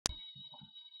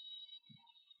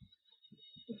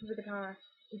This is a guitar,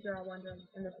 if you're all wondering,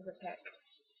 and this is a pick.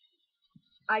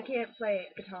 I can't play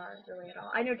guitar really at all.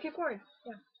 I know 2 chords,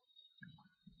 yeah.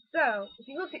 So, if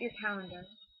you look at your calendar,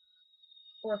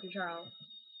 or if you're Charles,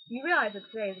 you realize that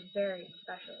today is a very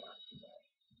special day.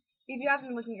 If you haven't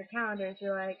been looking at your calendars,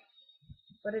 you're like,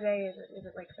 what day is it? Is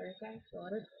it like Thursday? Well,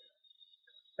 it is.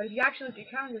 But if you actually look at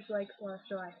your calendars, you're like, well, it's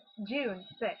July. June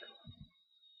 6th.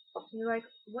 And you're like,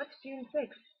 what's June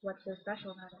 6th? What's so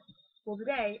special about it? Well,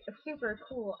 today, a super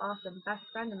cool, awesome best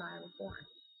friend of mine was born.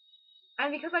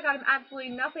 And because I got him absolutely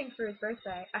nothing for his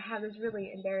birthday, I have this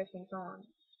really embarrassing song.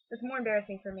 It's more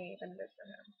embarrassing for me than it is for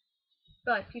him.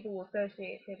 But people will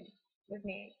associate him with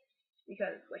me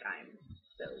because, like, I'm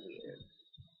so weird.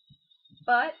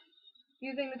 But,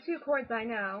 using the 2 chords I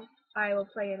know, I will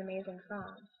play an amazing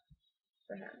song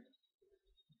for him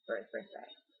for his birthday.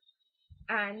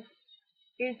 And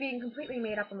it is being completely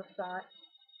made up on the spot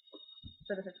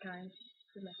for the 5th time.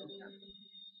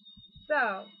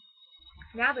 So,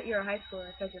 now that you're a high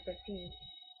schooler because you're 15,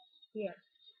 here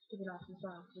is an awesome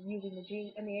song with using the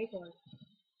G and the A chords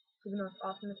to the most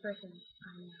awesomest person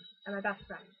I know, and my best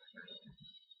friend.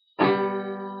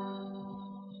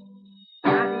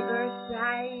 Happy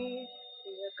birthday to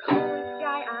the coolest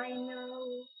guy I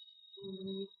know.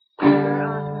 He's super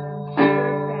awesome,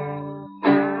 super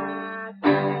fantastic.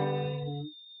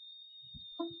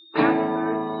 Happy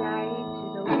birthday to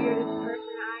the weirdest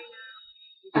person I know.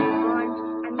 He's blonde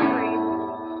and crazy,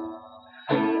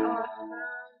 pretty awesome.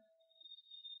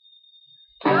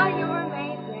 But you're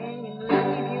amazing and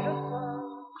really beautiful.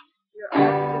 You're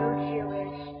also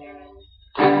Jewish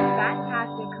and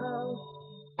fantastical.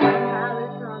 Somehow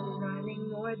this song is rhyming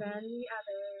more than the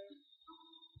others.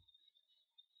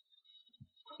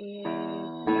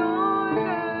 It's your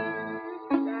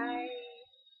birthday,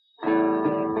 so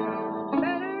this song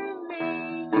better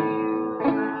make you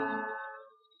laugh.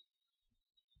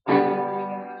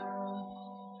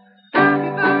 Happy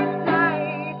birthday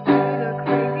to the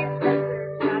craziest person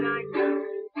that I know,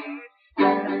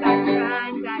 and the best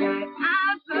friend that I've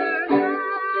ever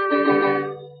had.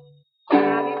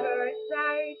 Happy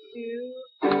birthday to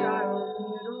Charles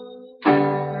Nudelman.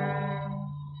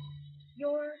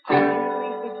 You're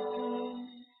finally 15,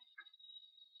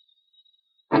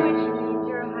 which means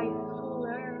you're a high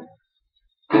schooler.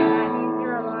 That means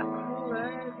you're a lot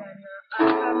cooler than your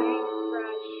upcoming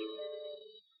freshman.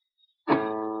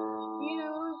 You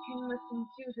can listen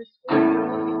to this with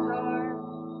your guitar,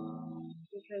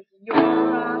 because you're a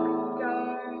rock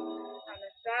star and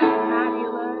a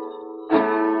fantabulous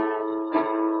best.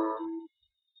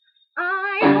 I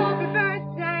hope your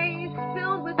birthday is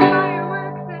filled with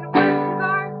fireworks and works of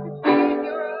art, to see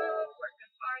you're a work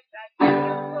of art that's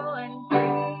beautiful and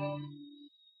pretty.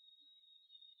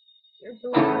 You're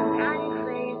blonde and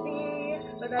crazy,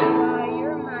 but that's why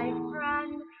you're my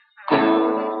friend. I know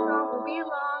this song will be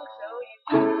long, so you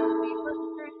can please listen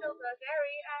through till the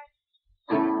very end.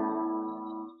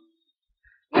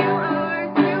 You are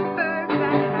super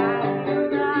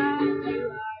fantabulous. You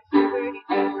are super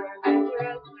duper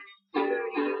adventurous and super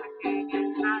duper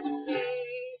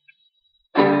fantastic.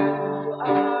 You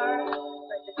are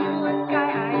like the coolest guy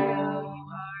I know. You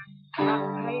are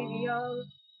Octavios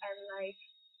and like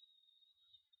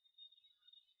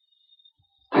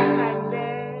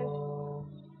stupendous.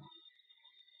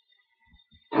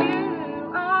 You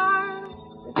are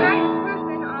the greatest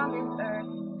person on this earth.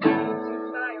 Makes you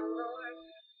smile more,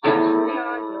 especially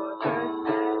on your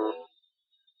birthday.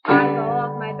 I fall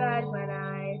off my bed when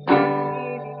I talk to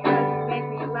you because you make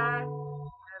me laugh.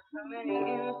 Have so many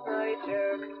inside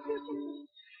jokes.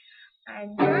 And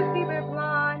you're super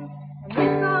blonde, and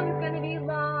this song is gonna be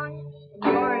long, and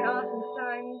you're an awesome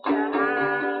son to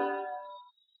have.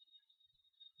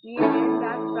 We've been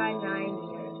best by 9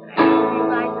 years, and I hope you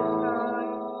like this song.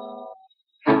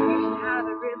 And you should have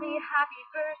a really happy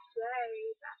birthday.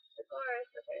 That's the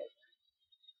chorus of it.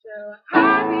 So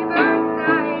happy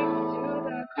birthday to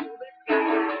the coolest guy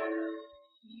I know.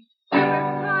 He's super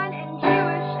fun and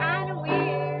Jewish and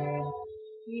weird.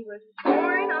 He was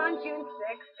born on June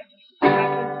 6th, and you should check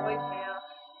his voicemail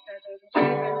because there's an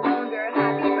even longer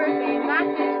happy birthday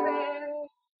message there.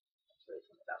 Actually, it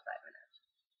took about 5 minutes.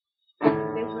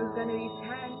 This was gonna be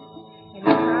 10, and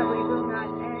it probably will not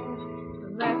end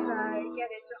unless I get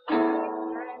it to always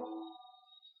 10.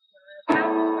 You're a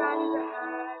best friend to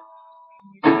have,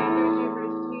 and you're super duper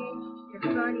sweet. You're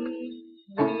funny,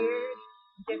 weird,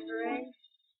 different,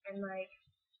 and like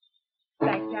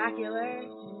spectacular.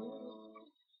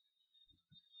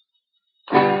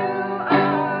 You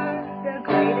are the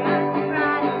greatest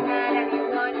friend that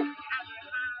anyone could ever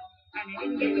have. And I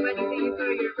didn't get you anything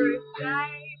for your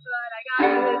birthday, but I got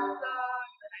you this song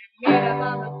that I made up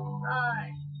on the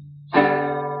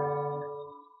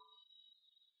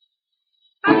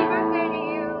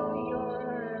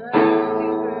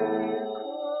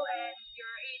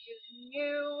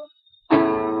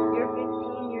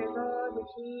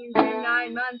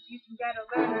 9 months you can get a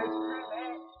learner's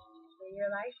permit for your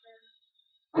license.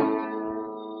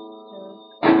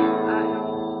 I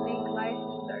don't think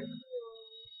licenses are cool.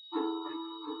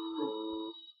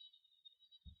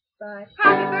 But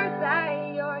happy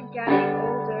birthday, you're getting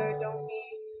older. Don't be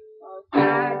all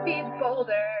sad, be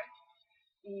bolder.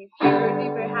 Be super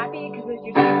duper happy because it's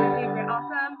your super duper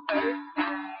awesome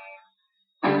birthday.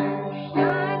 You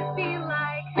should be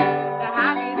like the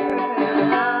happiest person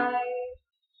alive.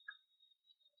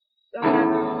 Don't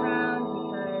ever frown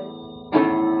because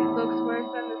it looks worse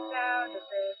than the sound of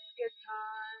this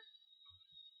guitar.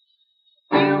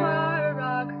 You are a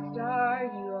rock star,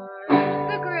 you are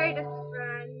the greatest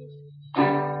friend.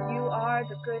 You are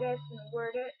the goodest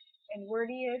and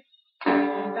wordiest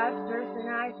and best person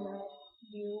I've met.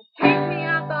 You pick me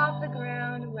up off the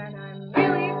ground when I'm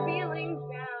really feeling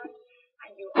down,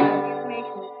 and you always make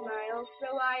me smile,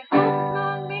 so I hope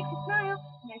song makes you smile,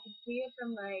 and I can see it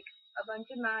from like a bunch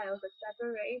of miles that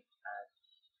separate us.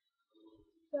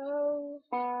 So,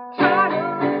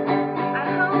 Charles, I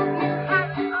hope you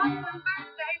have an awesome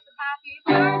birthday, so happy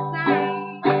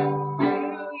birthday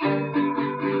to you.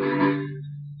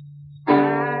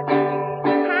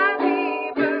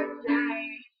 Happy birthday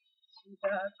to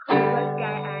the coolest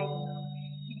guy I know.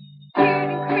 He's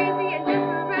weird and crazy and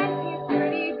different, he's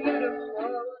pretty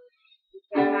beautiful. He's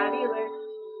fabulous,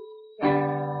 he's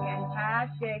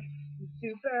fantastic, he's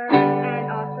super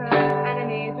and awesome and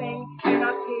amazing and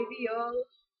Octavio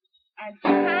and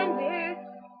stupendous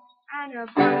and a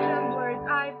bunch of words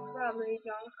I probably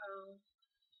don't own.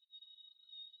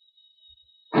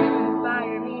 You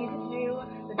inspire me to do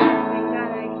the best thing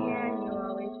that I can. You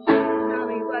always tell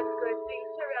me what's good things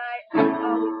to write. I've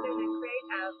always been a great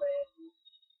outlet.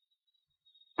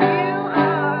 You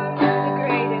are the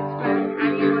greatest friend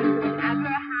anyone could ever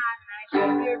have, and I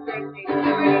hope your birthday is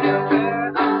super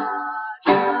duper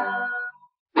awesome.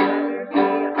 Better be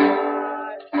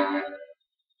awesome.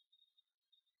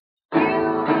 You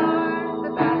are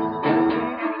the best person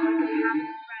anyone could have as a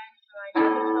friend, so I know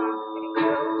the song's getting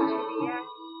close to the end.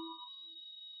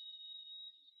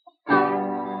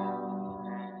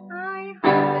 I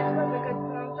hope this was a good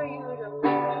song for you to listen to,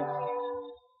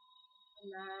 and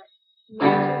that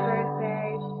makes your birthday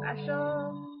special,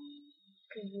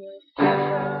 'cause you're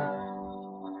special,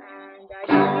 and I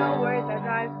don't know words that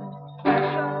rhyme with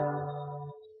special.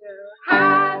 So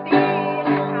happy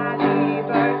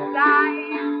birthday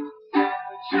to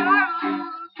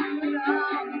Charles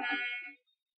Nudelman.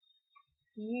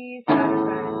 He's the best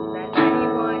friend that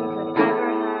anyone could ever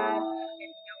have,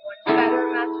 and no one better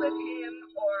mess with him,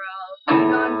 or I'll be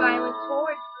nonviolent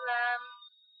towards them.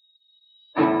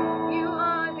 You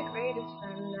are the greatest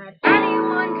friend that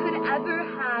anyone could ever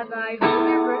have. I hope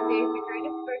your birthday is the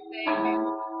greatest birthday you've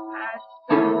had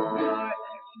so far.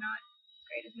 It's not as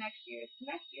great as next year's.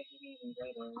 Next year should be even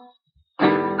greater.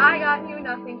 I got you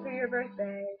nothing for your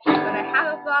birthday, but I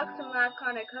have a box from last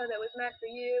Hanukkah that was meant for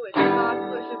you. It's a box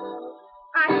pushable.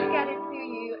 I should get it to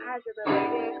you as a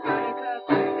belated Hanukkah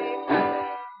birthday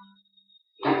present.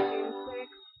 It's June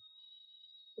 6th.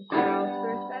 It's Charles'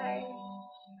 birthday.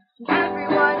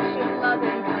 Everyone should love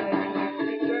him because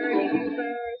he's super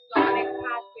duper sonic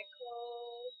tactical.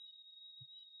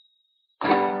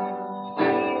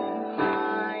 He's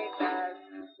my best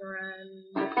friend.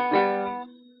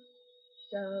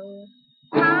 So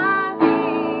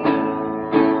happy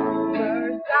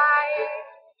birthday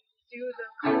to the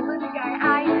coolest guy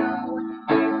I know.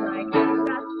 He's like the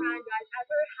best friend I've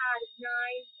ever had in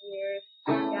 9 years.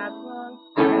 That's long,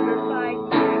 never fight,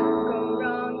 never go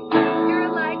wrong.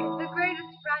 You're like the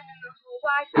greatest friend in the whole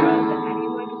wide world that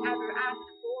anyone could ever ask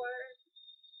for.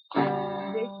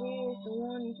 This is the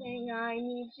one thing I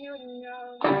need you to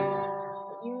know.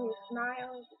 That you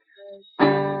smile because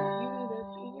you need to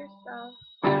be yourself.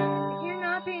 If you're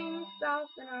not being yourself,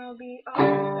 then I'll be all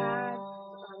sad.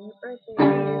 So on your birthday, be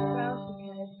yourself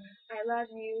because I love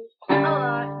you a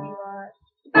lot. You are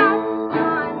the best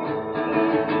one in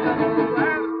the whole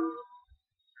world.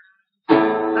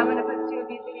 I'm gonna put 2 of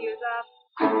these videos up,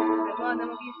 and one of them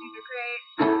will be super great,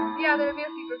 the other will be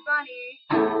super funny,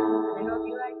 and I hope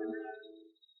you like them.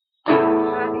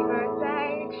 Happy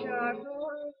birthday,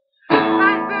 Charles.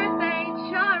 Happy birthday,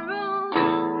 Charles.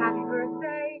 Happy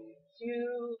birthday to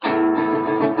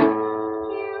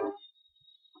you.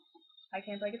 I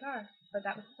can't play guitar, but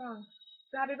that was the song.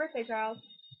 So happy birthday, Charles.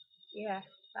 Yeah,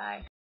 bye.